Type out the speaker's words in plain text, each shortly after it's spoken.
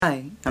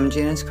Hi, I'm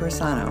Janice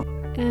Corsano,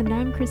 And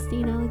I'm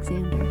Christine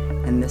Alexander.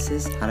 and this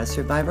is How to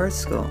Survive Art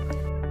School.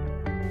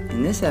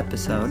 In this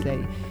episode,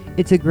 Say,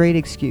 it's a great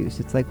excuse.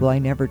 It's like, well, I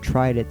never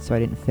tried it, so I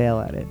didn't fail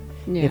at it.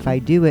 Yeah. If I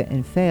do it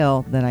and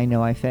fail, then I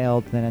know I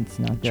failed, then it's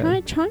not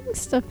good. Trying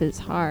stuff is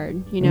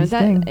hard. You know, It's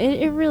that thing.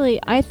 it really,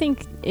 I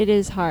think it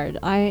is hard.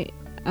 I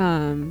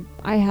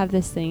have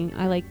this thing.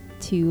 I like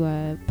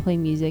to play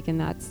music, and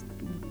that's,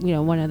 you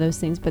know, one of those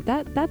things. But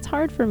that's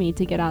hard for me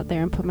to get out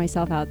there and put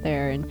myself out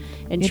there and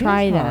It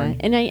try is that. hard.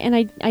 And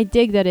I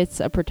dig that it's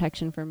a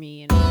protection for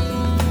me.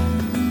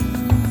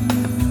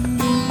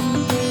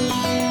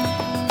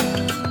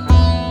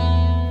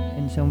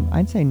 And so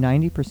I'd say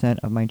 90%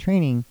 of my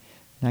training,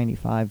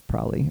 95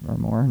 probably or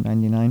more,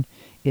 99,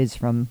 is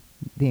from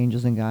the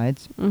Angels and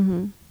Guides.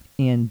 Mm-hmm.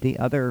 And the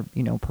other,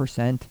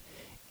 percent,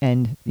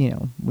 and,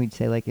 we'd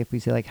say like, if we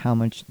say like how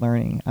much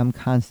learning, I'm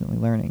constantly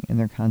learning and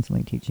they're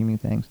constantly teaching me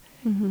things.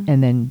 Mm-hmm.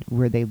 And then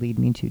where they lead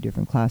me to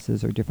different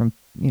classes or different,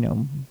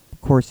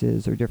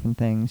 courses or different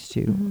things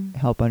to Mhm.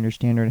 help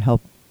understand or to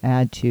help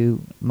add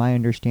to my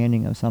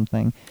understanding of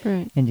something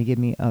Right. and to give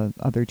me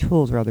other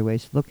tools or other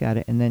ways to look at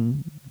it. And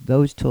then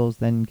those tools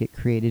then get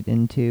created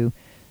into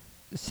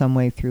some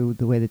way through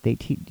the way that they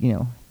teach,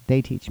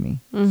 they teach me.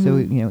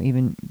 So, Mhm.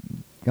 even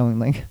going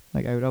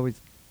like I would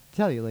always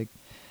tell you, like,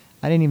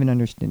 I didn't even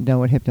know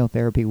what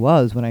hypnotherapy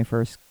was when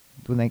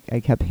I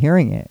kept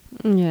hearing it.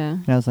 Yeah.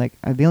 And I was like,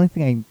 the only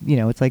thing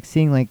it's like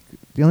seeing like,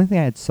 the only thing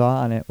I had saw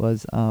on it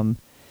was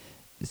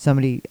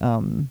somebody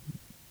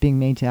being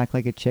made to act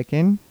like a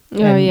chicken.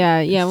 Oh And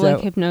yeah, well, so-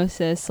 like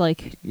hypnosis,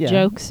 like Yeah.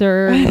 jokes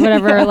or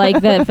whatever, like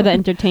that for the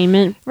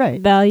entertainment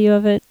Right. value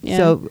of it. Yeah.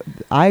 So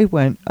I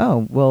went,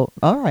 oh, well,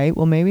 all right.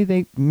 Well,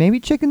 maybe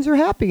chickens are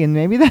happy and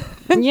maybe that.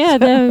 yeah,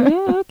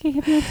 okay,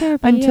 hypnotherapy.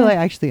 Until I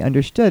yeah. actually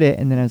understood it.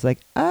 And then I was like,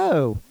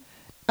 oh,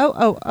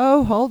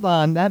 hold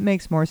on. That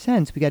makes more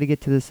sense. We got to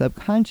get to the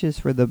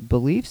subconscious where the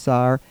beliefs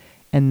are.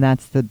 And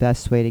that's the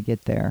best way to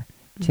get there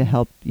to Mhm.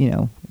 help,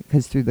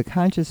 because through the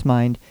conscious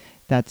mind,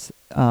 that's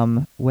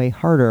way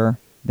harder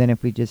than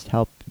if we just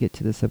help get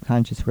to the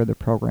subconscious where the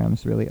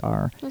programs really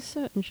are. That's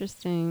so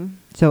interesting.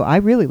 So I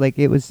really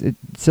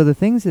so the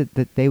things that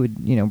they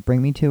would,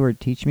 bring me to or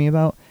teach me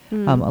about,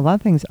 a lot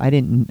of things I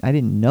didn't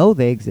know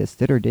they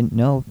existed or didn't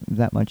know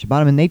that much about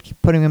them, and they'd keep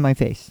putting them in my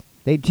face.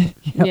 They'd,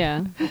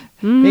 Yeah.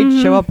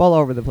 they'd show Mhm. up all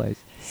over the place.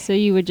 So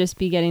you would just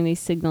be getting these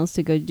signals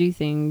to go do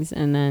things,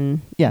 and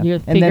then Yeah. you'll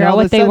And figure then out all of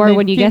what a they sudden were they'd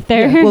when you keep- get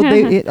there. Yeah,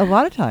 well, a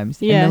lot of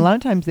times. Yeah. And a lot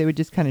of times they would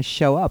just kind of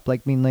show up.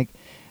 Like,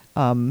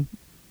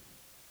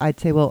 I'd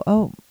say,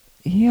 well,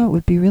 it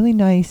would be really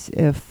nice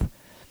if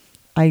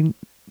I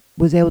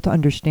was able to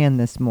understand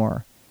this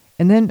more.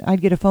 And then I'd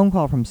get a phone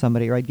call from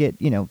somebody, or I'd get,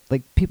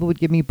 like people would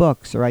give me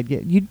books, or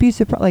you'd be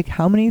surprised, like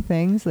how many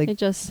things, like it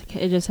just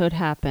would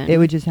happen. it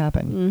would just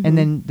happen. Mhm. And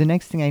then the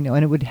next thing I know,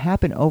 and it would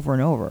happen over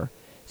and over.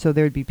 So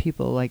there would be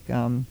people like,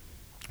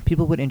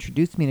 people would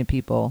introduce me to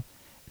people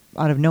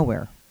out of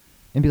nowhere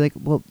and be like,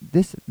 well,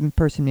 this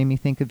person made me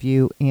think of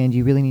you, and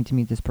you really need to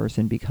meet this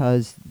person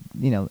because,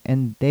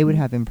 and they would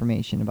have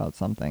information about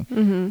something.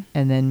 Mm-hmm.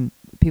 And then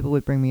people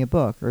would bring me a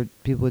book, or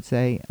people would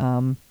say,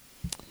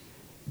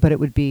 but it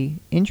would be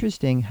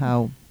interesting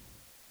how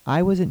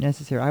I was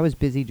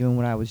busy doing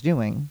what I was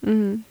doing.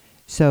 Mm-hmm.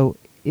 So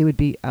it would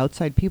be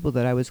outside people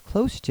that I was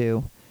close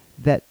to,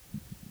 that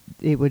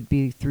it would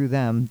be through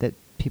them that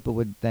people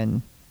would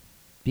then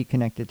be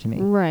connected to me.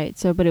 Right.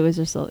 So, but it was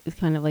just it's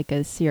kind of like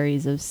a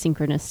series of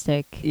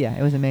synchronistic Yeah,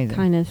 it was amazing.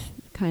 kind of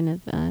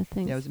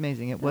things. Yeah, it was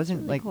amazing. It That's wasn't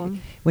really like cool.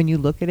 when you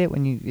look at it,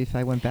 if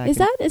I went back. Is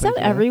and that put it together-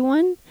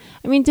 everyone?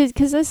 I mean,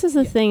 because this is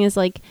the Yeah. thing is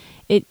like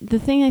the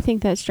thing I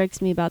think that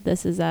strikes me about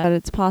this is that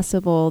it's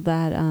possible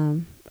that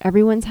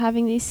everyone's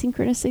having these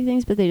synchronistic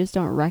things, but they just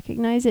don't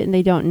recognize it and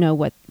they don't know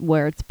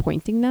where it's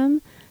pointing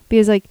them.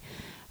 Because like,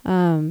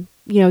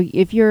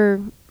 if you're,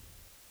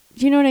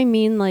 do you know what I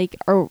mean? Like,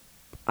 or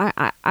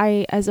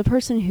I as a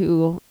person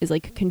who is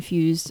like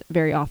confused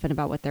very often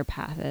about what their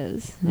path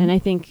is, Mhm. and I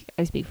think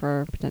I speak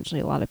for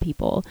potentially a lot of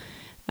people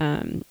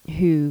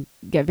who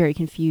get very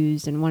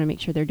confused and want to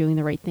make sure they're doing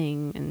the right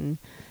thing and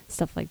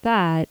stuff like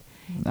that.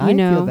 I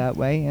feel that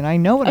way, and I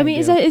know what I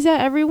mean, do. is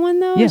that everyone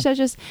though? Yeah. Is that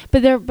just?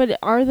 But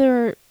are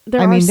there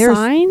I mean, there's-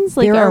 signs?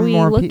 Like, there are are we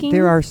more. looking?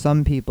 There are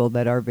some people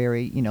that are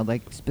very,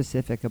 like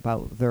specific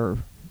about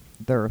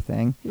their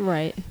thing,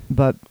 right.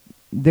 but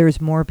there's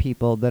more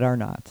people that are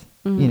not.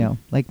 Mhm.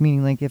 Like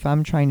meaning like if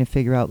I'm trying to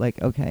figure out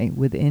like, okay,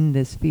 within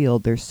this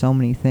field, there's so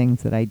many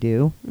things that I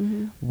do.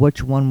 Mhm.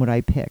 Which one would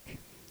I pick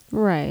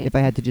Right. if I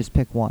had to just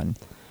pick one?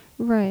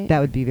 Right. That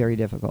would be very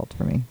difficult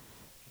for me.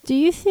 Do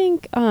you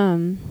think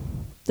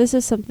this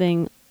is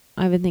something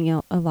I've been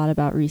thinking a lot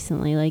about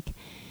recently?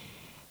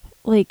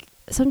 Like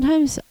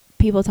sometimes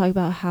people talk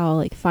about how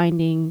like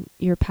finding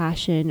your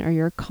passion or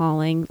your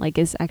calling like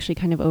is actually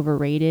kind of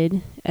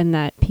overrated, and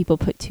that people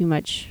put too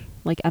much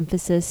like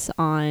emphasis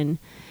on,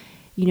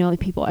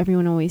 like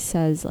everyone always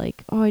says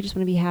like, oh, I just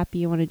want to be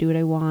happy, I want to do what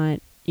I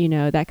want,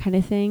 that kind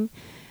of thing.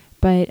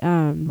 But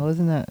Well,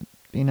 isn't that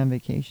being on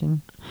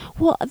vacation?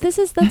 Well,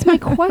 that's my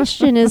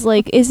question is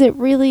like, is it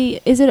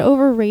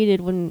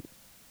overrated when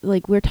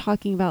like we're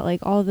talking about like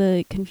all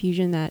the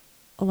confusion that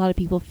a lot of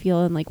people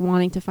feel and like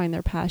wanting to find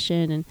their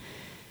passion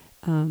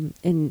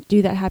and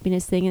do that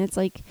happiness thing. And it's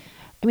like,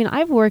 I mean,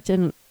 I've worked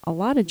in a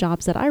lot of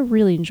jobs that I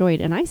really enjoyed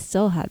and I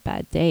still had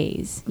bad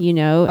days, you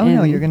know? Oh, and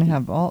no, you're going to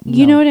have all...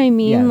 You know what I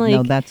mean? Yeah, like,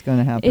 no, that's going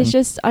to happen. It's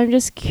just, I'm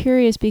just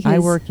curious because... I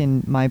work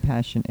in my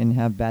passion and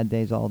have bad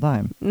days all the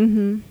time.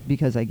 Mm-hmm.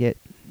 Because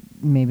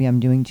maybe I'm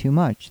doing too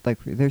much. Like,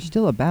 there's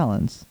still a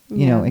balance,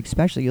 you know,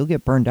 especially you'll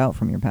get burned out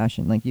from your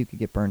passion. Like, you could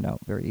get burned out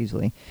very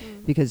easily.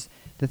 Mm. Because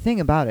the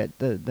thing about it,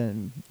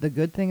 the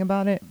good thing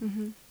about it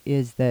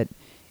is that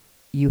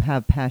you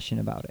have passion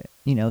about it,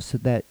 you know, so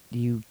that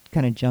you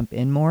kind of jump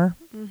in more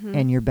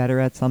and you're better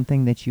at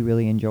something that you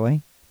really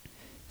enjoy.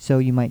 So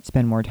you might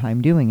spend more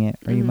time doing it,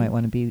 or you might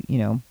want to be, you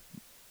know,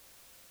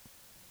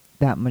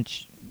 that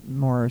much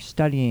more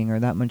studying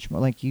or that much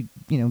more, like you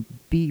know,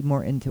 be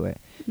more into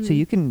it. So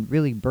you can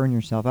really burn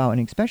yourself out.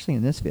 And especially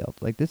in this field,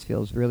 like this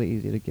field is really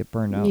easy to get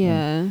burned out.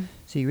 Yeah.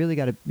 So you really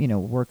got to, you know,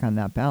 work on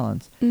that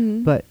balance.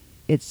 But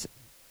it's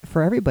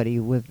for everybody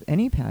with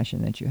any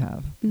passion that you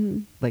have.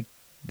 Like,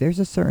 there's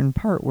a certain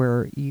part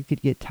where you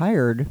could get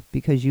tired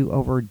because you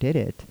overdid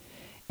it.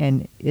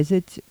 And is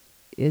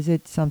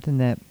it something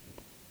that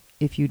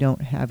if you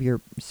don't have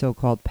your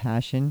so-called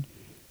passion,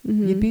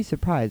 you'd be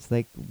surprised,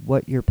 like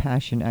what your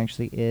passion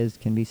actually is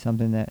can be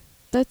something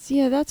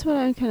that's what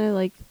I'm kind of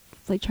like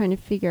trying to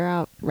figure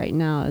out right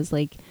now is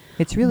like,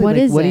 it's really what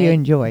like, what do you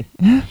enjoy?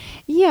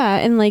 Yeah.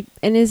 And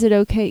is it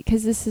okay?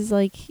 'Cause this is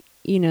like,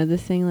 you know, the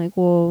thing like,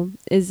 well,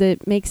 is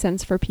it make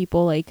sense for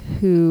people like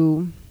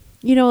who,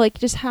 you know, like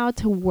just how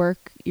to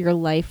work your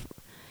life?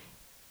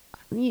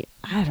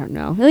 I don't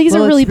know. Like it's a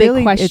really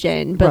big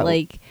question, but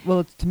like,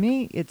 well, to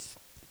me, it's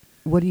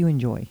what do you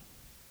enjoy?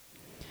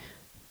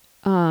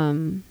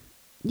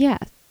 Yeah.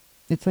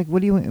 It's like,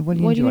 what do you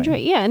enjoy?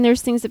 Yeah. And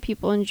there's things that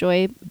people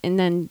enjoy. And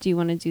then do you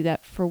want to do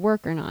that for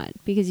work or not?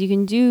 Because you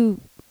can do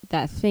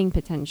that thing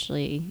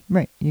potentially.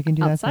 Right. You can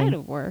do that outside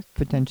of work.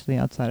 Potentially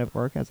outside of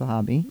work as a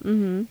hobby.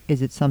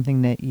 Is it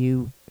something that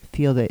you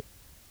feel that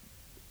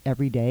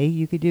every day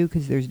you could do?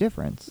 Because there's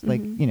difference.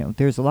 Like, you know,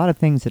 there's a lot of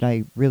things that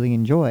I really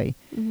enjoy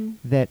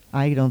that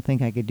I don't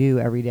think I could do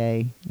every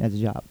day as a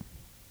job.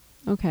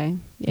 Okay.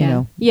 Yeah. You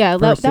know, yeah.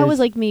 That was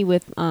like me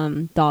with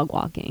dog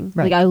walking.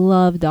 Right. Like I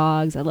love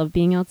dogs. I love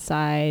being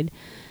outside.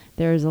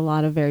 There's a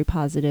lot of very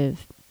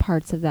positive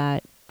parts of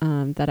that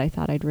that I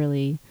thought I'd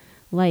really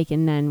like.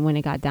 And then when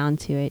it got down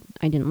to it,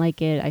 I didn't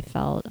like it. I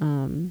felt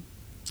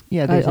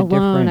there's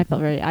alone. I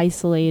felt very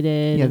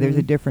isolated. Yeah, there's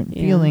a different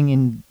feeling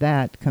in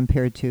that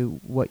compared to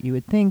what you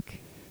would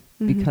think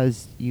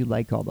because you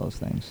like all those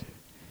things.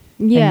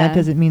 Yeah. And that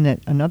doesn't mean that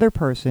another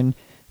person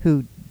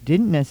who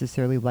didn't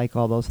necessarily like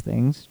all those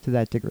things to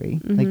that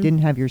degree, like didn't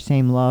have your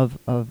same love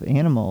of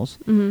animals,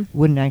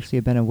 wouldn't actually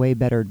have been a way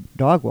better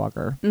dog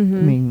walker. I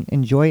mean,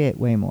 enjoy it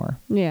way more.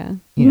 Yeah.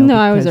 You know, no,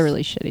 I was a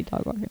really shitty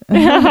dog walker.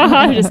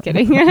 I'm just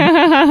kidding.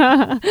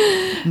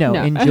 No,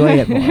 enjoy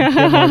it more.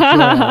 Get more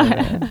joy out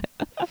of it.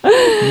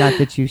 Not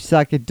that you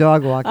suck at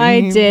dog walking.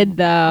 I did,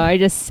 though. I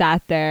just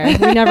sat there.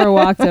 We never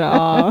walked at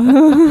all.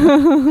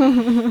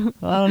 Well,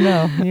 I don't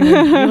know. You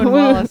and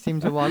Wallace seem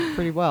to walk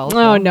pretty well. So.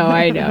 Oh no,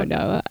 I know,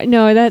 no.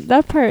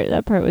 That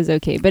part was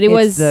okay, but it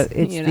was the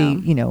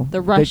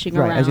rushing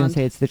around. Right, I was going to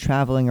say it's the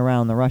traveling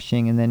around, the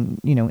rushing, and then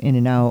in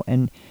and out,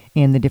 and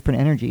the different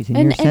energies, and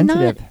you're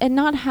sensitive,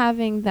 not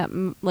having that.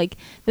 Like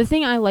the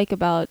thing I like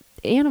about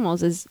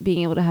animals is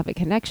being able to have a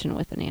connection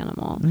with an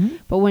animal.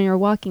 But when you're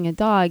walking a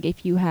dog,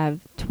 if you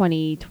have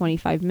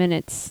 20-25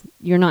 minutes,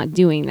 you're not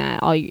doing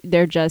that.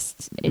 They're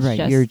just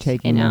you're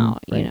taking them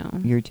out, you know.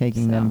 You're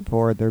taking them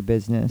for their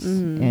business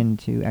and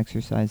to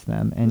exercise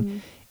them,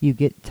 and you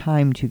get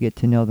time to get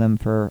to know them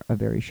for a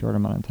very short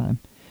amount of time.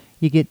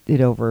 You get it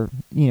over,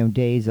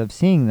 days of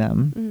seeing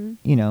them,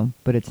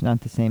 but it's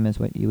not the same as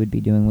what you would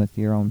be doing with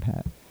your own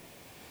pet.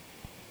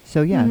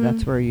 So yeah,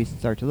 that's where you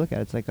start to look at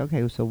it. It's like,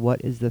 okay, so what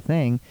is the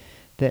thing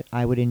that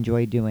I would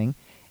enjoy doing?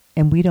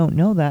 And we don't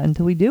know that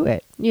until we do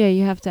it. Yeah,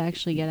 you have to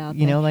actually get out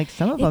there. Like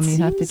some of them you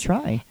have to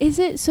try. Is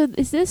this a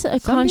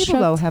construct? Some people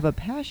though have a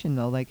passion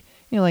though, like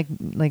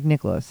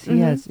Nicholas. He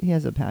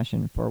has a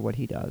passion for what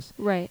he does.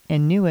 Right.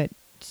 And knew it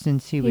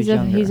since he was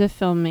younger. He's a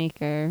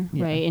filmmaker,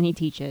 right? And he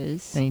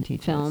teaches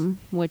film,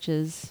 which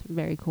is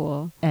very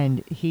cool.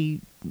 And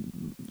he,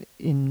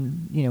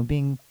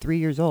 being 3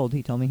 years old,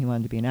 he told me he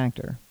wanted to be an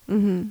actor.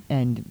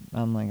 And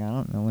I'm like, I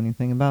don't know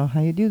anything about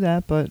how you do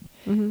that, but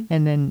and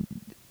then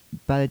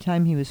by the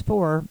time he was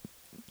 4,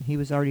 he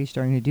was already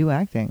starting to do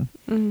acting.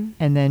 And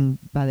then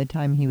by the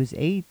time he was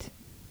 8,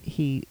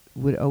 he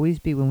would always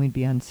be, when we'd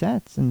be on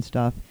sets and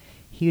stuff,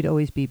 he would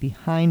always be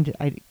behind.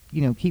 I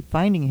keep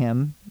finding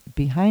him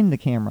behind the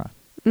camera,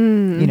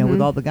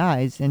 with all the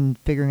guys and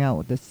figuring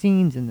out the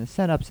scenes and the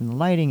setups and the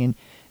lighting, and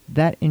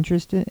that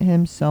interested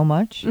him so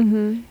much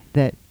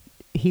that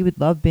he would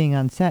love being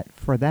on set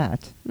for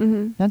that.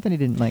 Not that he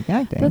didn't like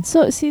acting.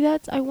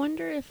 I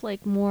wonder if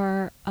like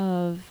more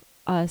of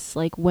us,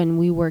 like when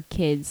we were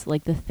kids,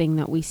 like the thing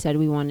that we said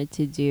we wanted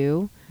to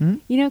do, Hmm?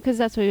 you know, because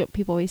that's what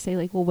people always say,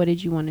 like, well, what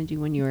did you want to do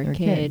when you were a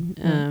kid?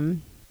 Yeah.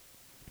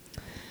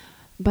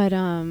 But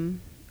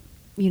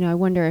you know, I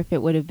wonder if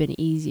it would have been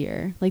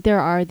easier. Like there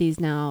are these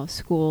now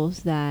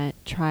schools that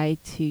try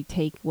to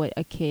take what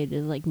a kid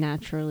is like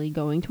naturally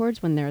going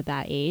towards when they're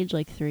that age,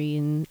 like 3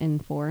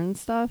 and 4 and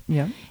stuff,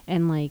 Yeah.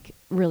 and like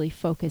really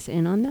focus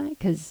in on that,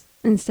 because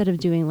instead of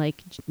doing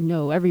like,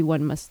 no,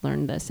 everyone must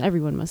learn this,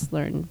 everyone must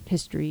learn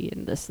history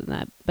and this and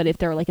that. But if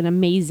they're like an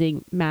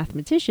amazing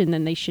mathematician,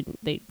 then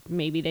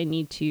maybe they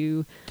need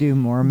to Do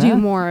more do math.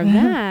 more of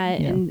that,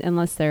 Yeah. and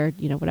unless they're,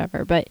 you know,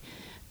 whatever. But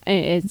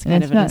it's And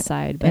kind it's of an not-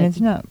 aside. But And it's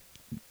not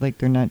like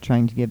they're not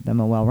trying to give them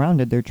a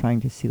well-rounded. They're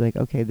trying to see like,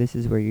 okay, this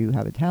is where you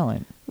have a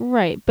talent.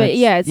 right. But Let's,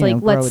 yeah, it's you know,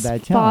 like, grow let's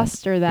that talent.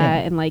 foster that,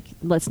 Yeah. and like,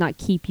 let's not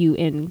keep you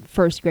in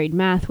first grade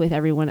math with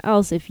everyone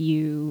else if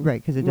you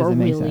Right, because it were doesn't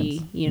make really,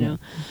 sense. you Yeah. know.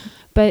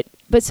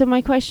 But so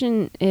my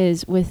question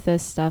is with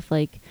this stuff,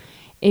 like,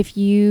 if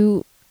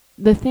you,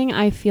 the thing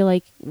I feel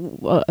like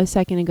a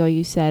second ago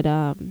you said,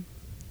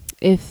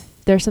 if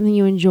there's something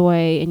you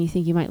enjoy and you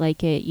think you might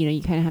like it, you know,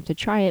 you kind of have to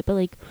try it. But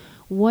like,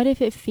 what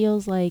if it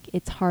feels like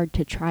it's hard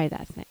to try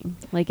that thing?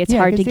 Like it's Yeah,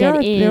 hard to 'cause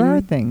get in. There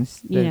are things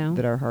you that, know.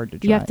 that are hard to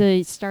try. You have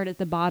to start at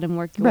the bottom,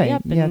 work your right. way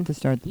up. You And have to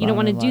start. At the you don't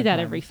want to bottom a do lot of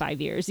that every times.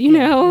 5 years, you Yeah,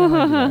 know? you don't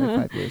wanna do that every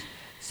 5 years.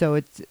 So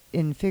it's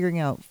in figuring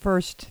out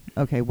first,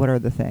 okay, what are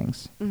the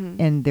things? Mhm.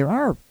 And there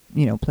are,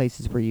 you know,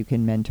 places where you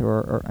can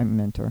mentor.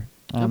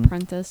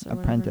 Apprentice or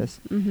apprentice.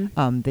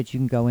 Mm-hmm. That you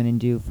can go in and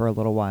do for a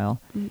little while.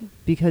 Mm-hmm.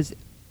 Because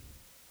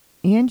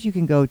and you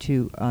can go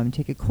to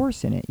take a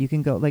course in it. You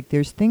can go, like,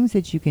 there's things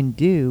that you can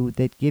do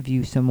that give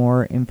you some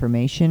more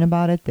information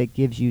about it, that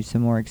gives you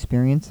some more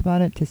experience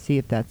about it, to see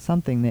if that's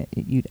something that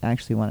you'd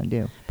actually want to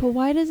do. But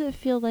why does it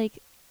feel like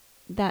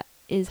that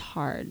is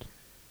hard?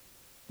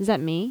 Is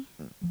that me?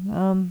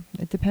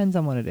 It depends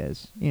on what it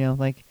is. You know,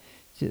 like,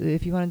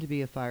 if you wanted to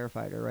be a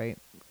firefighter, right?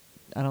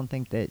 I don't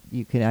think that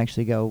you could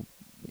actually go.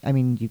 I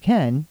mean, you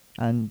can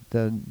on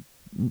the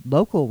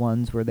local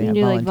ones where they You have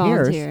do, like,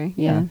 volunteers. volunteer,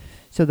 yeah.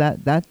 So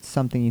that's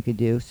something you could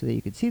do so that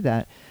you could see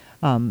that.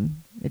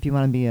 If you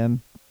want to be a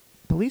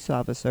police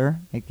officer,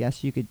 I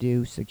guess you could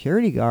do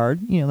security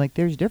guard. You know, like,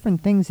 there's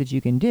different things that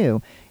you can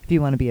do. If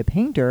you want to be a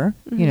painter,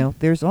 you Mhm. know,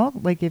 there's all,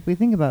 like, if we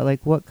think about like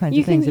what kinds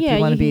You of things, can- if yeah,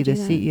 you want to you be can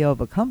the do that. CEO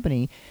of a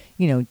company,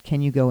 you know,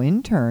 can you go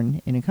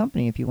intern in a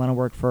company if you want to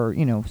work for,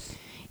 you know,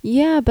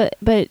 Yeah,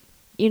 but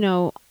you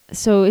know,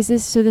 so this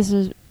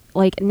is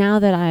like, now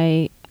that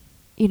I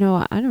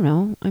don't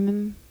know, I'm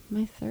in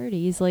my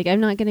 30s, like I'm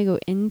not gonna go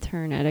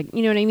intern at a,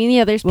 you know what I mean?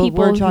 Yeah, there's people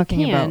we're who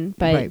talking can, about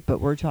but right, but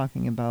we're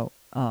talking about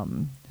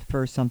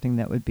for something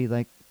that would be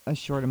like a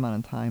short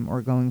amount of time,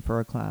 or going for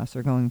a class,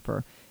 or going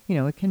for, you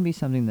know, it can be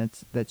something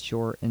that's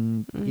short,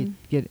 and you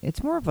get,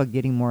 it's more of a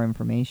getting more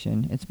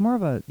information. It's more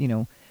of a, you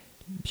know,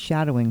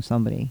 shadowing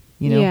somebody,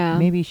 you know, Yeah.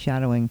 maybe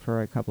shadowing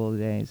for a couple of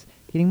days,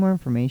 getting more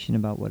information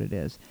about what it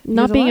is. not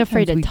Because a being lot of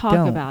afraid times to we talk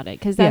don't. about it,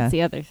 because Yeah. that's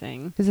the other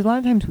thing. Because a lot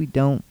of times we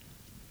don't,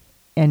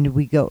 and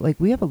we go, like,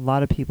 we have a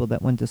lot of people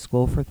that went to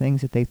school for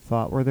things that they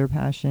thought were their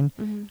passion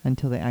Mhm.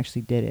 until they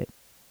actually did it.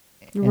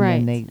 And Right.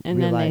 then they And then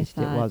they realized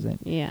thought, it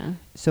wasn't. Yeah.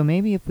 So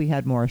maybe if we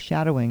had more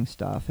shadowing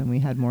stuff, and we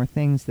had more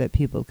things that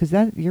people, because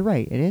that, you're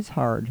right, it is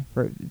hard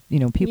for, you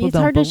know, people it's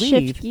don't hard believe. to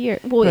shift gear.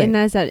 Well, Right. and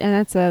that's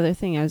the other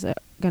thing I was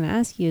going to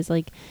ask you, is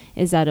like,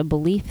 is that a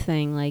belief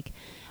thing? Like,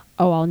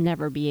 oh, I'll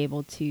never be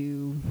able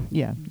to,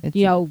 Yeah. It's,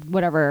 you know,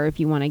 whatever, if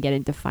you want to get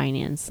into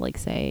finance, like,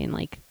 say, and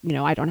like, you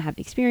know, I don't have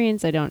the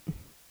experience, I don't,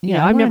 you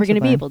know, I I'm never wanted going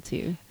to be learn- able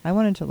to. I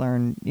wanted to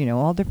learn, you know,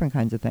 all different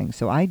kinds of things.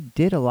 So I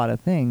did a lot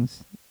of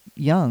things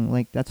young.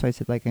 Like, that's why I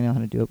said, like, I know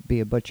how to be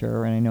a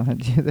butcher, and I know how to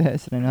do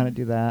this, and I know how to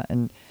do that.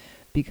 And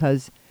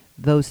because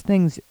those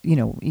things, you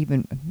know,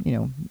 even, you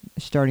know,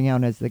 starting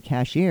out as the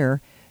cashier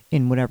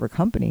in whatever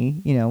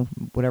company, you know,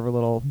 whatever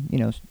little, you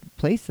know,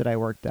 place that I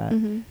worked at,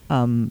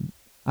 Mhm.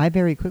 I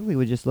very quickly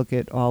would just look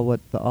at all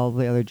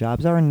the other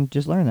jobs are, and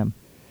just learn them,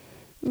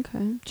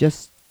 Okay.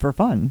 just for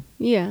fun,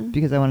 Yeah.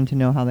 because I wanted to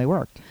know how they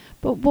worked.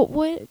 But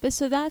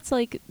so that's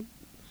like,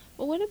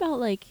 but what about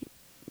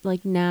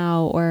like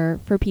now, or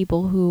for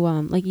people who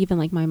like, even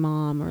like my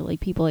mom, or like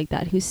people like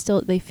that, who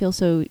still, they feel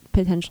so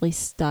potentially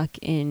stuck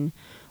in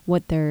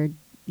what they're,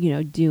 you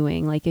know,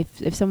 doing. Like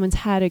if someone's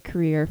had a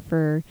career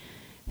for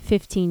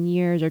 15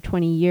 years or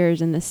 20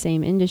 years in the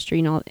same industry,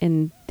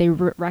 and they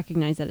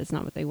recognize that it's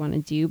not what they want to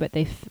do, but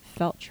they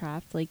felt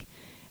trapped. Like,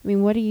 I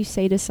mean, what do you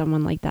say to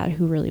someone like that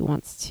who really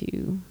wants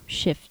to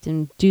shift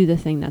and do the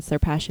thing that's their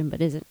passion,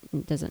 but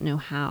doesn't know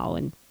how,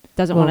 and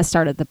doesn't want to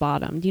start at the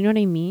bottom? Do you know what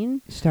I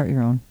mean? Start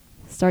your own.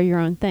 Start your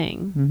own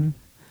thing. Mm-hmm.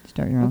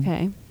 Start your own.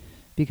 Okay.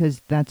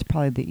 Because that's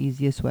probably the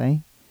easiest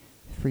way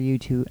for you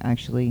to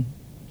actually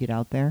get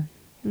out there.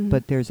 Mhm.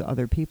 But there's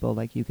other people,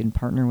 like, you can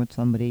partner with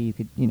somebody. You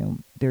could, you know,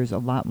 there's a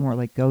lot more,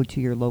 like, go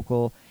to your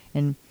local.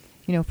 And,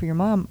 you know, for your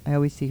mom, I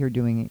always see her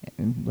doing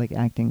like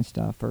acting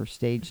stuff, or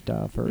stage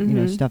stuff, or, you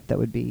know, Mhm. stuff that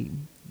would be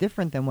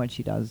different than what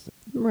she does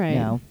Right.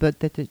 now, but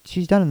that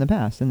she's done in the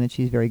past, and that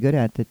she's very good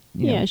at that.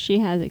 You Yeah, know, she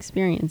has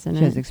experience in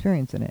she it. has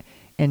experience in it.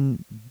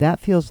 And that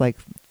feels like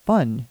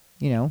fun,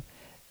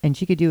 and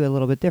she could do it a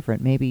little bit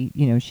different. Maybe,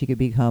 she could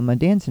become a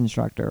dance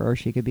instructor, or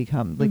she could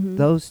become like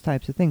those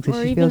types of things. 'Cause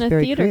or she even feels a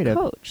very theater creative.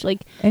 coach.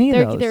 Like Any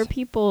of those. there are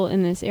people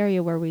in this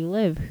area where we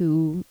live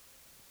who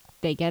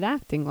they get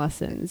acting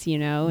lessons,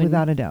 and,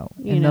 Without a doubt.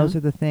 you And know. those are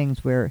the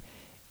things where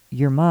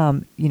your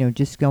mom,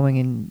 just going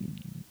and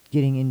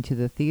getting into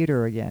the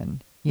theater again,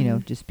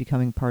 Mhm. just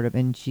becoming part of,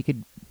 and she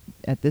could,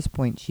 at this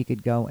point, she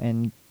could go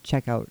and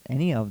check out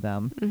any of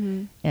them,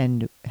 Mhm.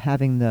 and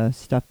having the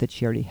stuff that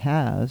she already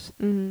has,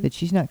 Mhm. that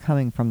she's not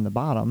coming from the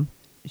bottom,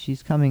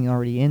 she's coming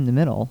already in the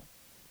middle.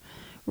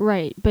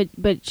 Right, but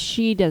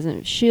she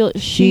doesn't. She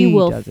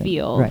will doesn't.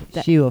 feel Right,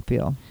 that she will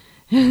feel.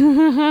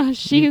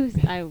 she was.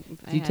 Did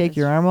you take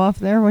your arm off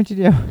there? What'd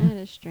you do? I had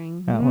a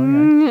string. Oh,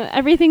 okay.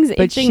 Everything's But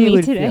itching she me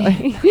would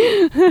today.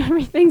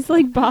 Everything's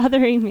like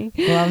bothering me.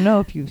 Well, I don't know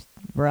if you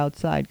were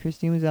outside.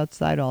 Christine was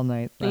outside all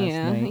night last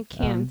Yeah, night. I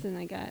camped and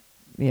I got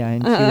Yeah,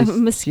 and she was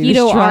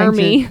mosquito trying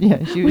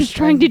army. She was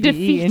trying to be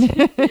defeat.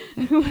 eaten.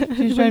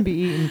 She was trying to be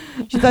eaten.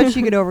 She thought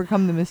she could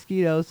overcome the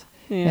mosquitoes,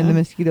 and the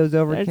mosquitoes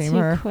They're overcame too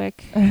her.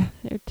 quick.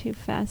 They're too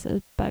fast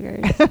as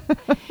buggers.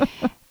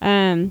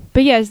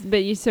 But yes,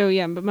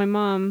 but my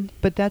mom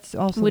But that's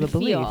also would the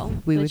belief. feel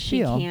We that would she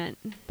feel can't,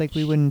 like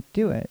we wouldn't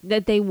do it.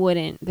 that they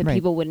wouldn't, that Right.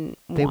 people wouldn't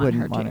They want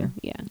wouldn't her want to. her.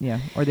 Yeah. Yeah,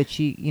 or that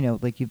she,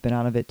 like you've been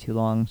out of it too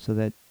long, so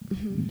that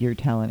Mhm. your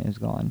talent is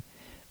gone.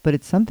 But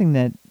it's something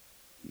that,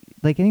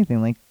 like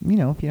anything, like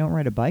if you don't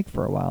ride a bike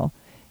for a while,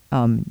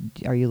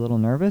 are you a little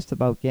nervous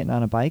about getting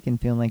on a bike and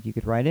feeling like you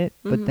could ride it?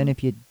 But then Mhm.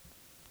 if you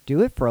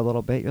do it for a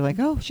little bit, you're like,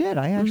 oh shit,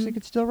 I actually Mhm.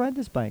 could still ride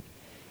this bike.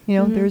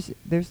 Mhm.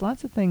 There's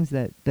lots of things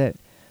that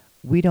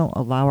we don't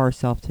allow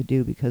ourselves to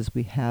do because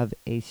we have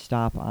a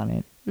stop on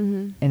it.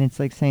 Mhm. And it's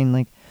like saying,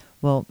 like,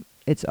 well,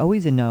 it's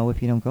always a no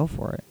if you don't go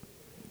for it.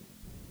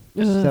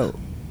 So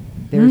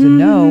there's a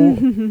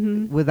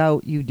no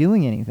without you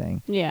doing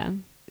anything. Yeah,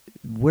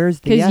 Where's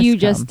the because yes you come?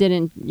 just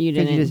didn't. You 'Cause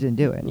didn't. you just didn't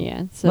do it.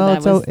 Yeah. So Well,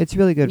 that was. it's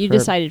really good You for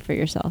decided for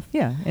yourself,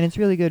 yeah, and it's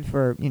really good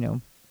for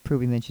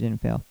proving that you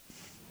didn't fail.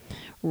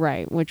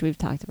 right? Which we've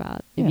talked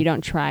about. Yeah. If you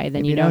don't try,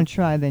 then If you don't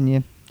try, then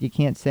you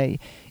can't say.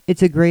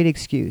 It's a great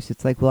excuse.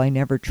 It's like, well, I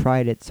never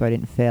tried it, so I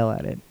didn't fail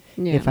at it.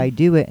 Yeah. If I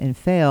do it and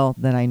fail,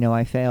 then I know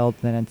I failed.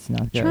 Then it's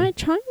not good.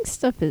 Trying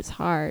stuff is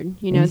hard.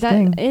 It's That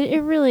thing.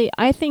 it really.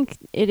 I think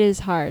it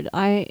is hard.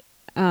 I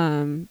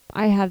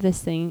have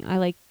this thing. I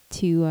like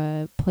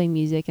to play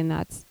music, and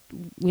that's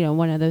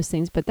one of those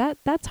things. But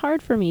that's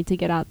hard for me to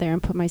get out there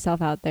and put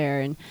myself out there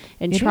and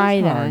It try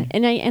is that. hard.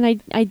 And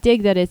I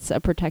dig that it's a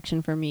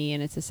protection for me,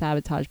 and it's a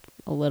sabotage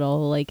a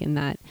little, like in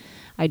that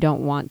I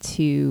don't want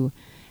to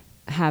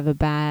have a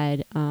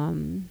bad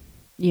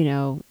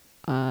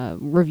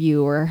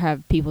review or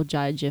have people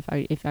judge if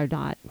I'm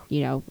not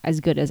as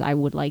good as I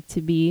would like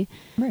to be.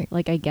 Right.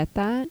 Like I get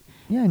that.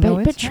 Yeah. No,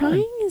 But it's hard.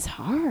 trying is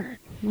hard.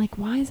 Like,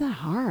 why is that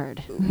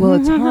hard? Well,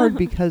 it's hard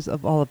because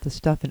of all of the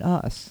stuff in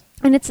us.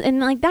 And it's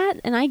like that,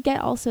 and I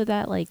get also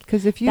that like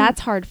Because if you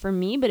that's hard for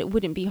me, but it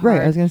wouldn't be hard.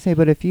 right, I was gonna say,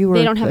 but if you were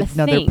They don't have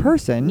another a thing.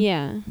 person,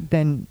 Yeah.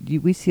 then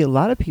we see a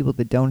lot of people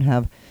that don't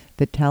have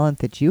the talent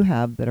that you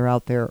have that are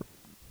out there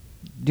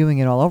doing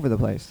it all over the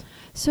place.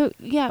 So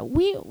yeah,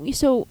 we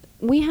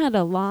had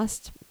a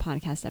lost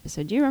podcast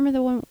episode. Do you remember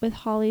the one with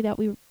Holly that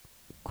we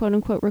quote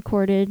unquote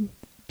recorded?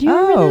 Do you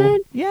remember that?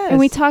 Yes. And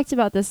we talked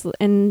about this,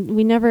 and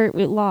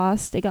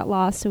it got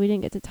lost, so we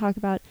didn't get to talk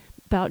about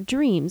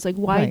dreams, like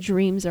why Right.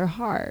 dreams are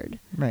hard.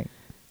 Right.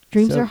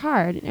 Dreams So- are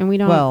hard, and we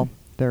don't. Well,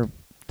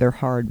 they're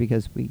hard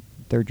because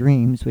they're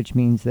dreams, which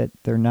means that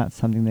they're not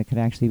something that could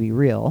actually be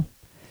real.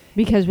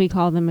 because we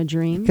call them a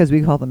dream. Because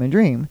we call them a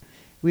dream.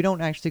 We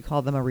don't actually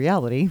call them a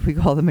reality. We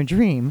call them a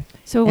dream.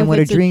 So and if what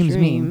do it's a dreams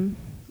mean? dream,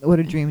 What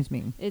do dreams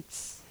mean?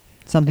 It's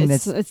Something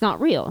it's not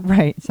real.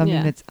 right. Something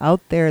Yeah. that's out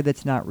there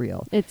that's not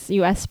real. It's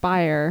you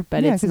aspire,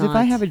 but yeah, it's because not if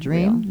I have a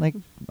dream, real. like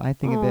I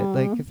think of it, Aw.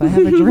 like if I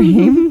have a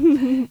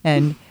dream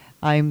and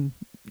I'm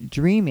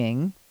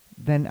dreaming,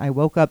 then I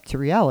woke up to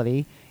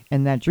reality,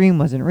 and that dream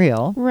wasn't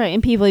real. Right,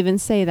 and people even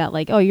say that,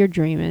 like, "Oh, you're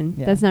dreaming."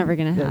 Yeah. That's never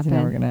gonna That's happen.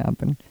 never going to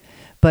happen.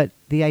 But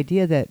the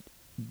idea that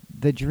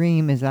the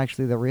dream is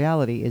actually the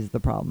reality is the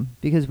problem,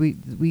 because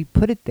we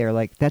put it there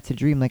like that's a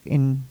dream, like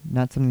in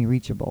not something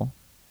reachable,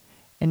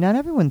 and not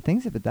everyone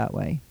thinks of it that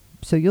way.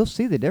 So you'll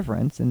see the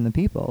difference in the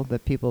people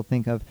that people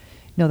think of.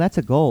 No, that's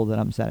a goal that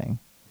I'm setting.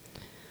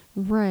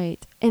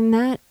 Right, and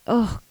that,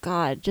 oh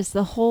God, just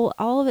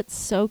all of it's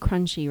so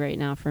crunchy right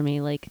now for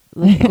me. Like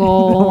the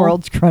goal, The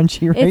world's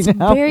crunchy right it's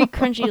now. very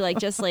crunchy, like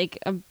just like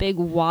a big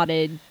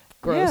wadded.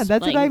 Gross. Yeah,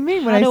 that's like, what I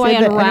mean when how I do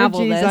said that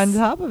unravel energy is this? on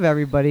top of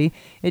everybody.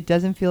 It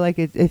doesn't feel like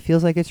it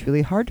feels like it's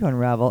really hard to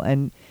unravel,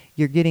 and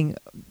you're getting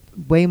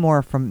way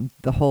more from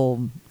the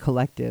whole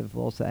collective,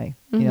 we'll say.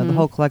 You know, the Mhm.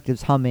 whole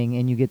collective's humming,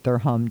 and you get their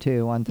hum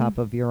too on top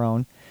of your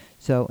own.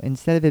 So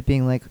instead of it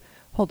being like,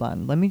 hold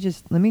on, let me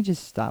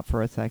just stop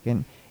for a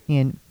second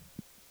and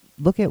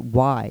look at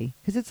why,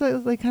 because it's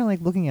like kind of like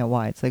looking at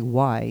why. It's like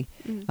why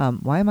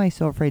am I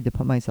so afraid to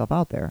put myself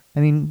out there? I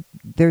mean,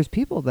 there's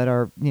people that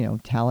are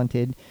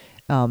talented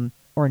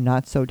or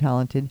not so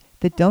talented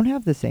that don't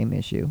have the same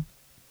issue.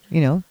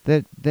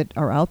 that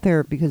are out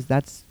there because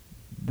that's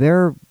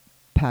their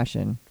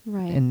passion,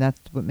 Right. and that's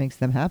what makes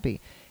them happy.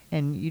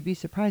 And you'd be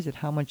surprised at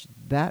how much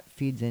that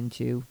feeds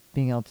into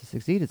being able to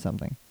succeed at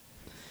something.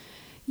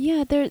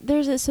 Yeah,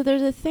 there's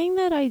a thing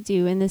that I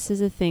do, and this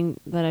is a thing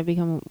that I've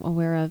become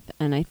aware of,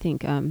 and I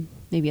think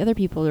maybe other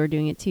people are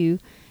doing it too.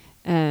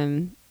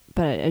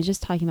 But I was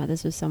just talking about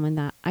this with someone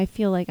that I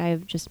feel like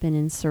I've just been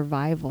in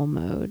survival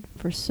mode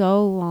for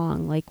so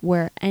long, like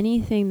where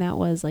anything that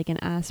was like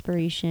an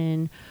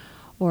aspiration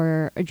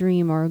or a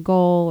dream or a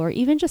goal or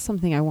even just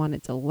something I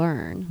wanted to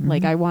learn,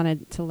 like I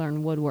wanted to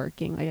learn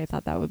woodworking, like I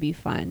thought that would be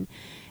fun.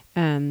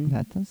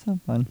 That does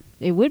sound fun.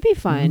 It would be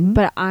fun, Mhm.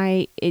 but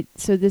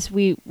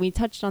we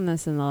touched on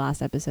this in the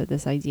last episode,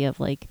 this idea of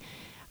like,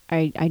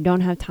 I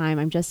don't have time.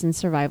 I'm just in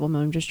survival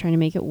mode. I'm just trying to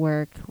make it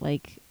work.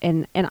 Like,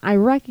 and I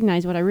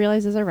recognize what I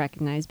realized as I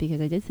recognized, because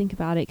I did think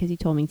about it because you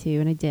told me to,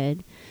 and I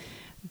did,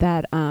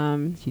 that,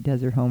 She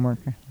does her homework.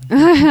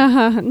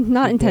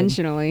 not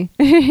intentionally.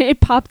 It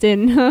popped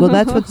in. Well,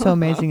 that's what's so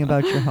amazing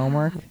about your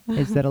homework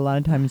is that a lot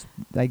of times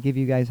I give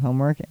you guys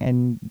homework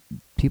and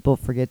people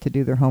forget to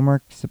do their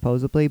homework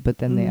supposedly, but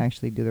then they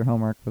actually do their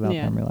homework without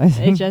them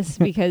realizing. It's just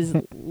because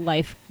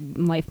life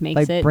makes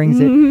Life it. brings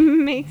it.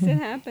 Makes it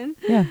happen.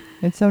 Yeah,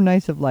 it's so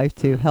nice of life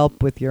to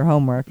help with your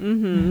homework.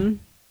 Mm-hmm.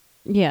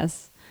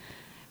 Yes.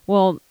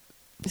 Well,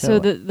 so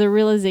the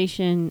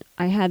realization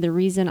I had, the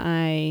reason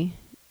I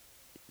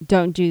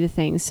don't do the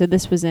things. So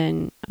this was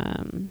in,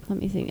 let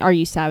me think. Are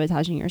You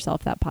Sabotaging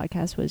Yourself? That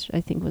podcast was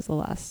the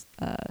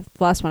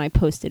last one I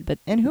posted. But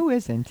And who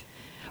isn't?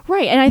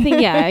 right, and I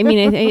think I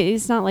mean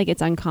it's not like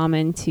it's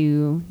uncommon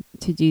to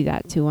do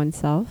that to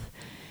oneself.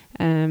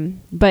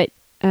 But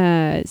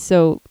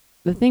so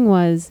the thing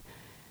was,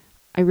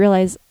 I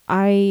realized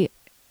I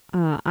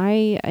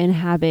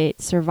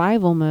inhabit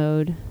survival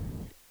mode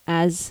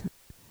as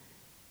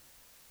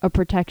a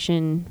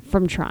protection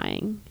from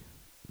trying.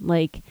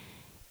 Like,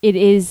 it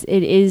is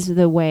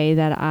the way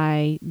that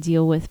I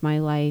deal with my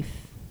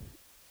life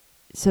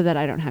so that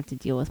I don't have to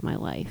deal with my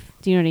life.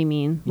 Do you know what I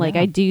mean? Like,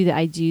 Yeah.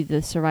 I do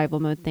the survival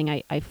mode thing.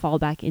 I fall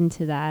back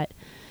into that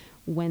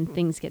when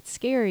things get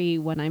scary,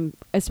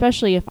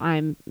 especially if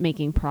I'm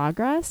making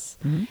progress.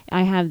 Mhm.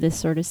 I have this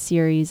sort of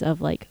series of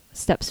like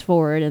steps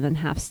forward and then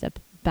half step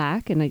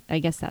back. And I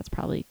guess that's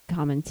probably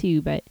common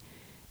too. But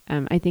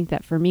I think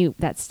that for me,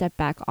 that step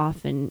back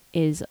often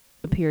is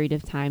a period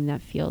of time that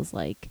feels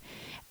like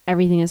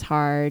everything is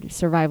hard,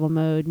 survival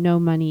mode, no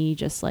money,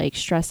 just like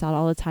stressed out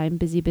all the time,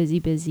 busy,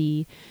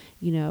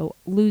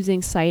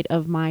 losing sight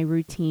of my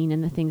routine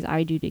and the things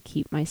I do to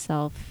keep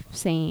myself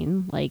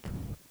sane. Like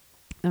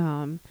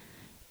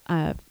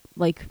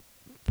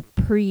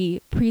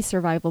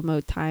pre-survival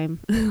mode time,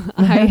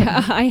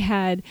 I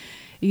had,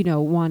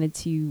 wanted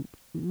to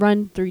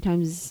run 3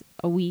 times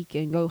a week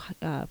and go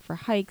for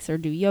hikes or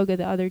do yoga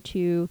the other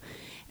 2.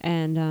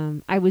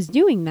 And I was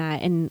doing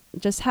that, and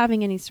just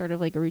having any sort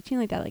of like a routine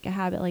like that, like a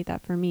habit like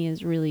that, for me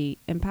is really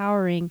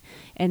empowering.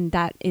 And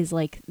that is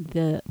like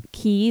the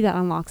key that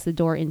unlocks the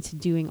door into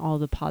doing all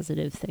the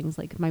positive things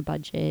like my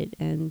budget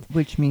and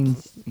Which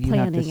means you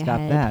have to planning stop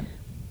ahead. that.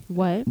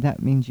 What?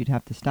 That means you'd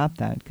have to stop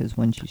that because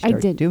once you I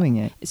start did. doing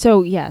it.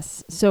 So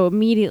yes. So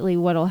immediately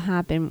what'll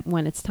happen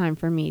when it's time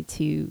for me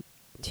to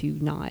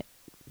not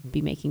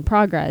be making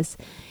progress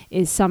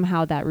is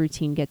somehow that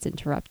routine gets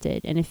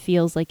interrupted, and it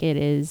feels like it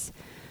is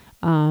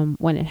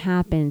when it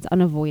happens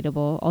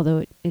unavoidable,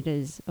 although it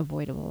is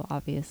avoidable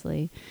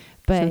obviously.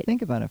 But So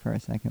think about it for a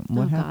second. Oh,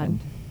 What God. happened?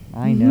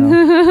 I know.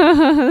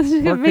 This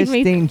is Poor gonna make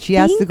me Christine, she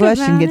asked the think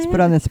question, about gets it. put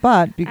on the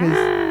spot because,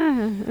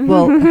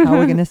 well, how are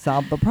we going to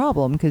solve the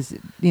problem? Because,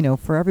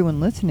 for everyone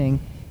listening,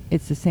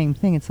 it's the same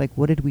thing. It's like,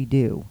 what did we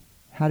do?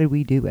 How did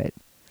we do it?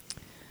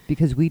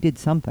 Because we did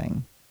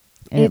something.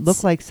 And it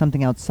looked like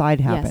something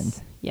outside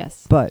happened.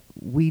 Yes. But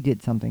we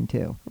did something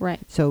too. Right.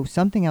 So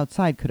something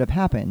outside could have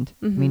happened,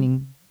 Mhm.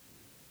 meaning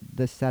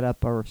the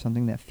setup or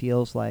something that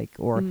feels like,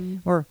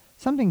 or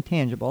something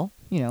tangible,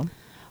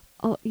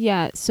 Oh,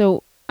 yeah.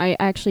 So I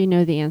actually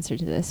know the answer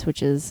to this,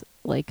 which is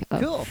like a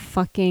Cool.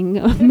 fucking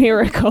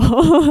miracle.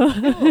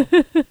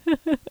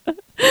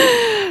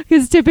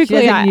 Because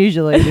typically, She doesn't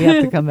usually. We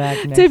have to come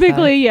back next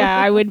typically, time. yeah,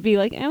 I would be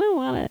like, I don't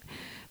want it.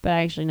 But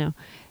actually, no.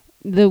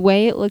 The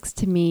way it looks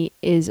to me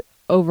is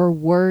over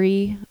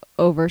worry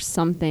over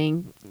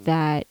something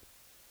that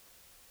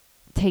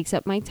takes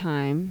up my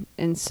time.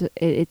 And so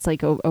it's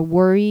like a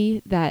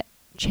worry that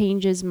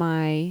changes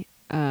my,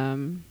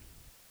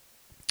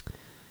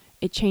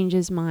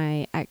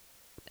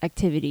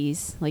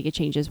 activities. Like, it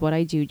changes what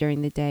I do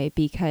during the day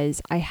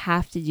because I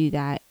have to do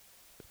that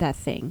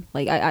thing.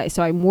 Like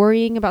so I'm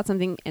worrying about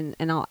something and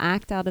I'll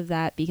act out of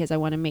that because I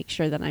want to make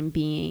sure that I'm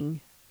being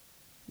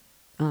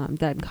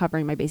that I'm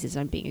covering my bases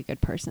and I'm being a good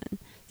person. Does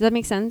that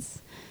make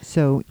sense?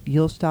 So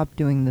you'll stop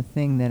doing the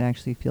thing that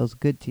actually feels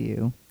good to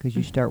you because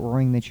you start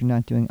worrying that you're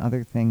not doing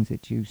other things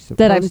that you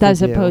I'm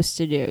supposed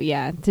to do.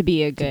 Yeah, to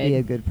be a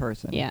good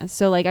person. Yeah.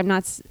 So like I'm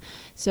not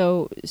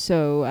so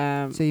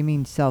So you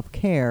mean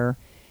self-care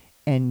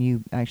and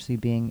you actually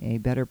being a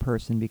better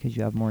person because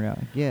you have more to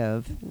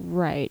give.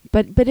 Right.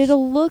 But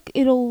it'll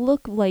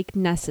look like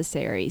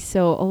necessary.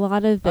 So a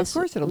lot of this Of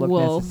course it'll look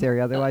will,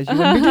 necessary, otherwise you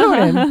wouldn't be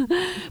doing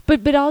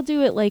it. but I'll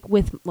do it like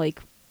with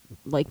like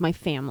my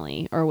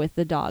family or with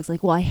the dogs.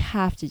 Like, well, I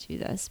have to do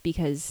this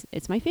because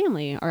it's my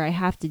family, or I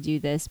have to do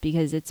this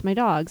because it's my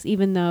dogs,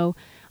 even though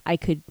I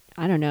could,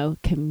 I don't know,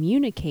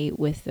 communicate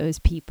with those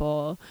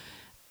people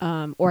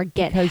or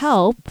get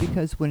help.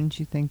 Because wouldn't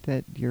you think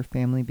that your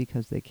family,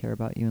 because they care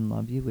about you and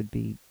love you, would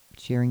be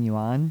cheering you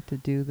on to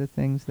do the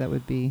things that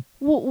would be...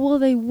 Well,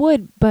 they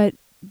would, but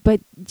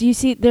do you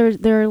see,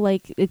 they're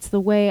like, it's the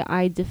way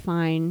I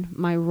define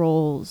my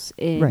roles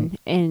in Right.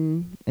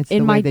 in It's in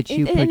the my way that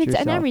you put and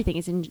yourself. and everything.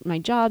 It's in my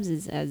jobs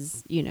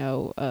as you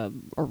know, a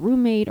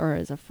roommate or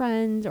as a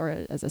friend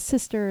or as a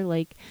sister.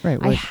 Like, Right.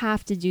 I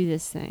have to do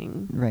this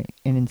thing. Right.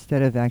 And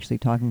instead of actually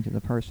talking to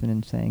the person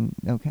and saying,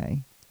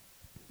 okay,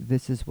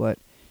 this is what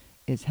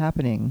is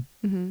happening,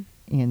 Mm-hmm.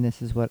 and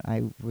this is what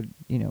I would,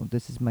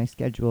 this is my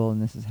schedule,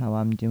 and this is how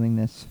I'm doing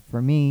this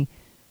for me,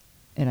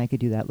 and I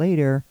could do that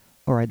later,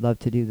 or I'd love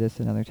to do this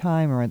another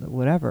time, or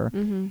whatever.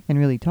 Mm-hmm. And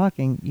really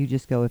talking, you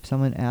just go, if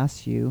someone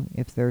asks you,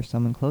 if there's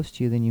someone close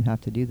to you, then you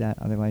have to do that.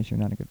 Otherwise, you're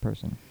not a good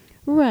person.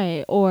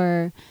 Right.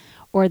 Or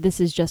this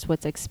is just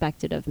what's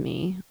expected of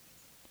me,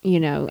 But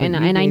and you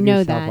I gave know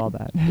yourself that. all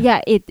that.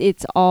 Yeah,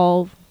 it's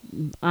all,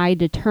 I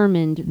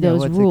determined No, those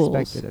what's rules.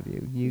 expected of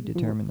you. You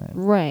determine that.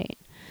 Right.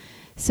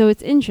 So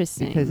it's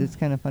interesting. Because it's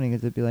kind of funny,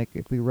 because it'd be like,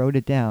 if we wrote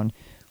it down,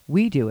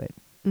 we do it.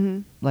 Mm-hmm.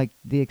 Like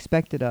the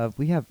expected of,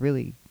 we have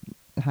really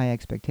high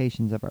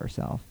expectations of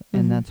ourselves,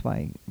 and Mhm. that's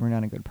why we're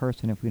not a good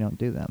person if we don't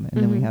do them.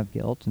 And then we Mhm. have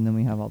guilt, and then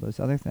we have all those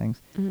other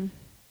things. Mm-hmm.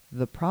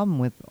 The problem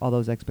with all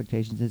those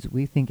expectations is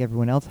we think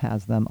everyone else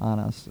has them on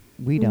us.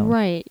 We don't.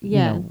 Right.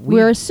 Yeah. we-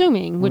 we're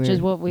assuming, which is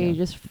we're- what we yeah.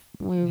 just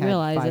we Had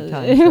realize 5 it-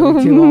 times what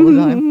we do all the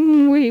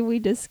time. we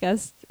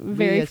discussed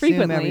very we assume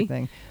frequently.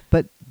 everything.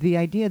 But the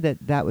idea that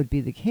that would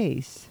be the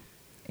case,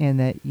 and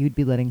that you'd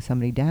be letting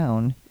somebody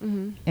down,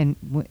 Mm-hmm. and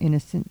in a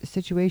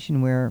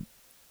situation where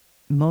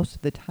most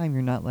of the time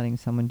you're not letting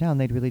someone down,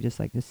 they'd really just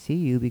like to see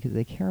you because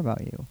they care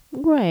about you.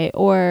 Right.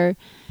 Or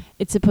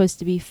it's supposed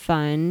to be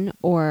fun,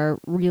 or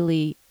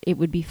really it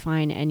would be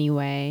fine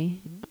anyway.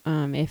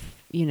 If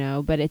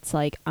but it's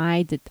like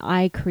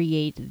I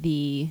create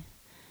the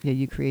Yeah,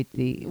 you create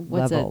the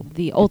what's level. it,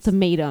 the It's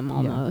ultimatum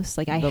almost.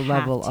 Like I the have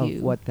level to.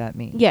 of what that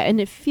means. Yeah,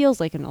 and it feels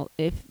like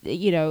if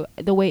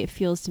the way it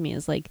feels to me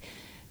is like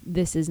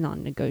this is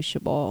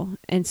non-negotiable.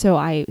 And so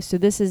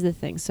this is the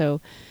thing.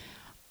 So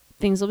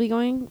things will be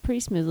going pretty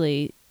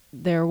smoothly.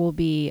 There will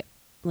be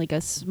like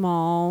a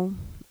small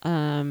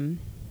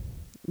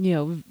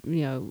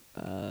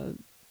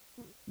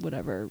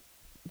whatever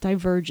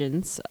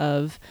divergence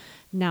of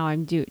now I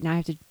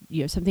have to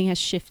something has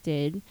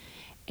shifted,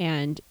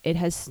 and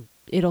it's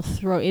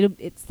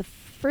the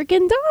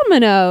freaking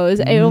dominoes.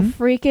 It'll Mhm.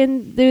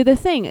 freaking do the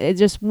thing. It's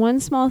just one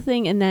small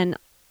thing, and then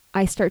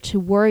I start to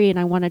worry, and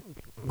I want to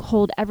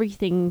hold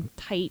everything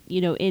tight,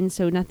 in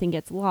so nothing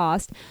gets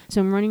lost.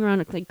 So I'm running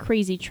around like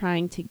crazy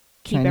trying to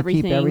keep Trying to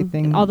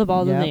everything, all the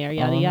balls in yep, the air,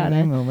 yada all in yada.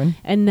 there moving.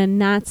 And then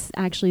that's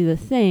actually the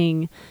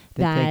thing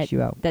That takes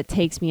you out. that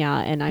takes me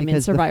out, and I'm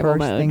Because in survival the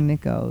first mode. thing that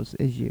goes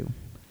is you.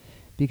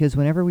 Because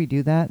whenever we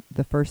do that,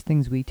 the first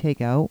things we take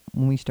out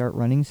when we start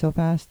running so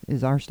fast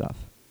is our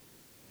stuff.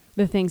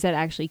 The things that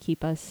actually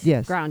keep us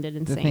Yes, grounded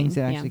and The sane. things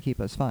that actually keep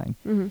us fine.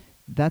 Mm-hmm.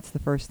 That's the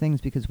first things,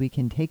 because we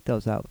can take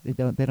those out. They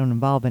don't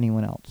involve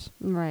anyone else.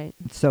 Right.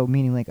 So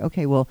meaning like,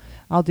 okay, well,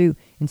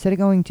 instead of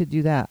going to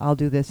do that, I'll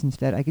do this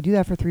instead. I could do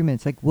that for 3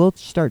 minutes. Like, we'll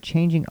start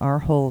changing our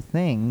whole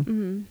thing.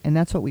 Mm-hmm. And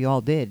that's what we all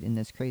did in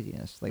this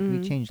craziness. Like,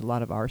 Mhm. we changed a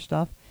lot of our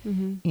stuff.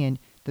 Mm-hmm. And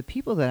the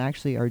people that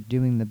actually are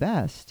doing the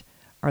best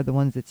are the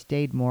ones that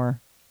stayed more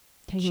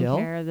Taking chill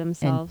care of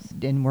themselves.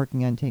 and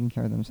working on taking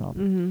care of themselves.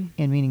 Mm-hmm.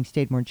 And meaning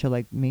stayed more chill,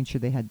 like made sure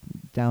they had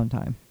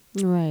downtime.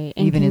 Right.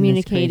 And Even in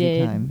this crazy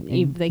communicated. time.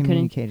 If they couldn't.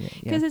 Communicated it, yeah.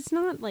 Because it's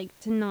not like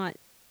to not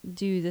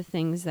do the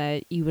things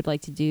that you would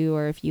like to do,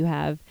 or if you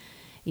have,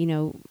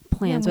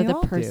 plans we with a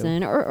all do.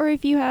 person, or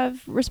if you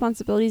have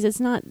responsibilities. It's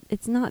not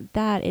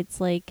that.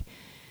 It's like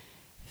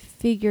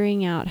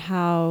figuring out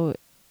how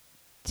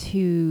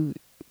to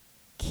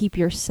keep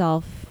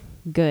yourself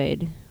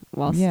good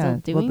while Yeah,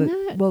 still well, doing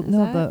that. well, Is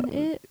no, that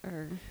it?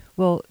 Or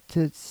Well,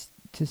 to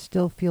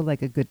still feel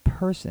like a good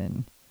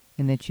person,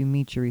 and that you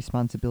meet your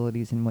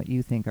responsibilities and what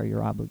you think are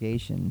your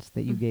obligations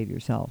that you Mhm. gave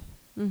yourself,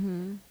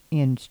 mm-hmm.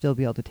 and still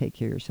be able to take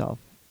care of yourself.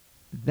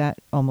 That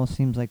almost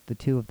seems like the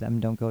two of them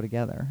don't go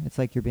together. It's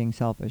like you're being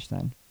selfish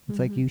then. It's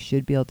like Mhm. you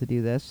should be able to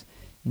do this,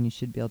 and you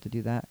should be able to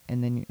do that.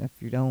 And then if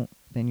you don't,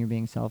 then you're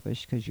being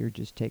selfish because you're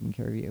just taking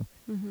care of you.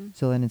 Mm-hmm.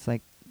 So then it's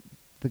like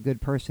the good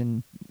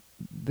person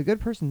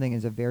thing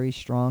is a very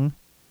strong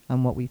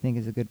on what we think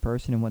is a good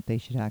person and what they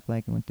should act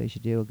like and what they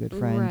should do. A good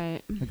friend,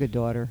 Right. a good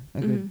daughter,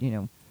 a good,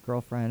 Mhm.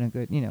 Girlfriend, a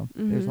good,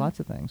 there's Mhm. lots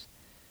of things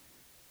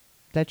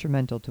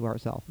detrimental to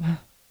ourselves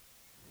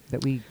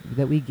that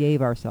we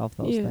gave ourselves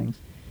those Yeah. things.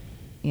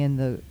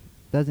 And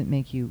doesn't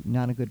make you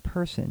not a good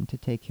person to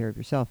take care of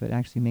yourself. It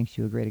actually makes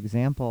you a great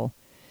example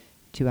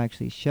to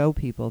actually show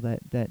people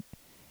that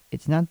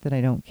it's not that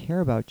I don't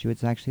care about you.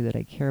 It's actually that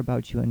I care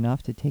about you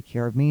enough to take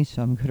care of me,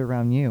 so I'm good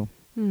around you.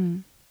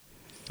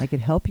 I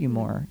could help you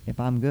more if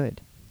I'm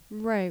good.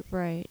 Right,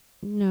 right.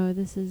 No,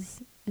 this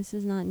is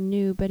not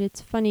new, but it's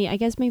funny. I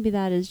guess maybe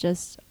that is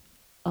just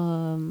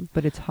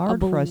but it's hard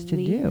for us to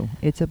do.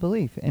 It's a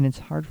belief, and it's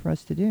hard for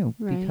us to do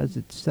because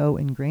it's so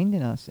ingrained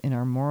in us, in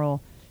our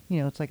moral,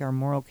 it's like our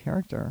moral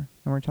character.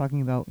 And we're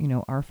talking about,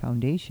 our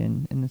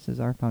foundation, and this is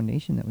our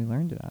foundation that we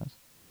learned it as.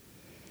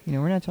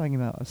 We're not talking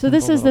about So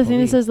this is the thing,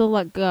 this is the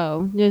let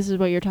go. This is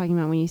what you're talking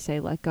about when you say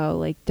let go.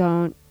 Like,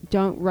 don't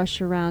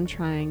rush around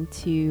trying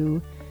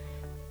to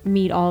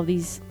meet all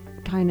these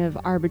kind of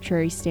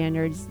arbitrary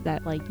standards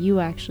that, like, you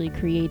actually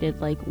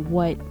created. Like,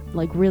 what,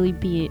 like, really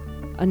be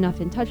enough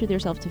in touch with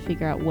yourself to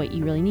figure out what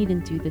you really need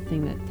and do the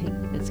thing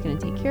that's going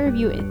to take care of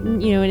you.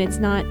 And it's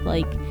not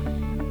like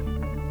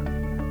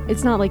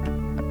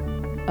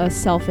a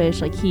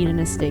selfish, like,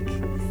 hedonistic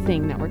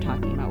thing that we're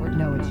talking about.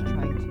 No, it's trying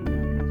to.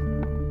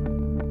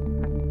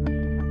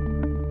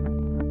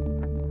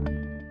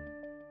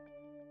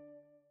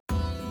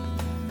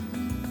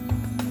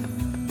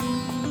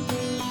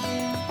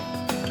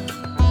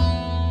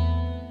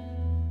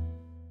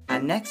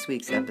 On next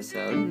week's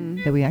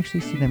episode, that we actually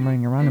see them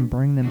running around and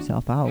burning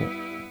themselves out.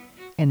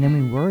 And then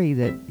we worry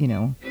that,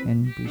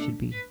 and we should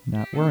be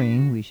not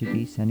worrying, we should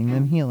be sending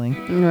them healing.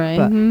 Right.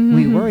 But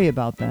we worry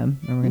about them,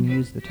 and we're going to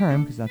use the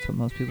term because that's what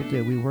most people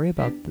do. We worry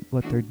about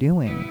what they're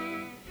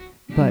doing.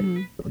 But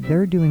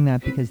they're doing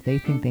that because they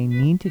think they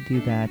need to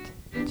do that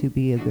to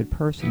be a good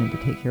person and to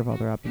take care of all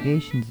their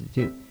obligations to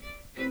do.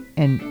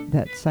 And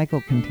that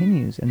cycle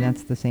continues, and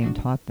that's the same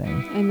taught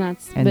thing. And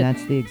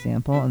that's the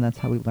example, and that's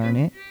how we learn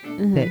it.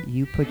 That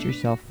you put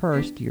yourself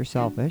first, you're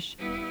selfish,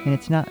 and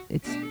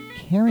it's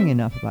caring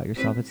enough about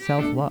yourself, it's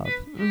self-love.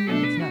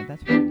 It's not,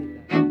 that's what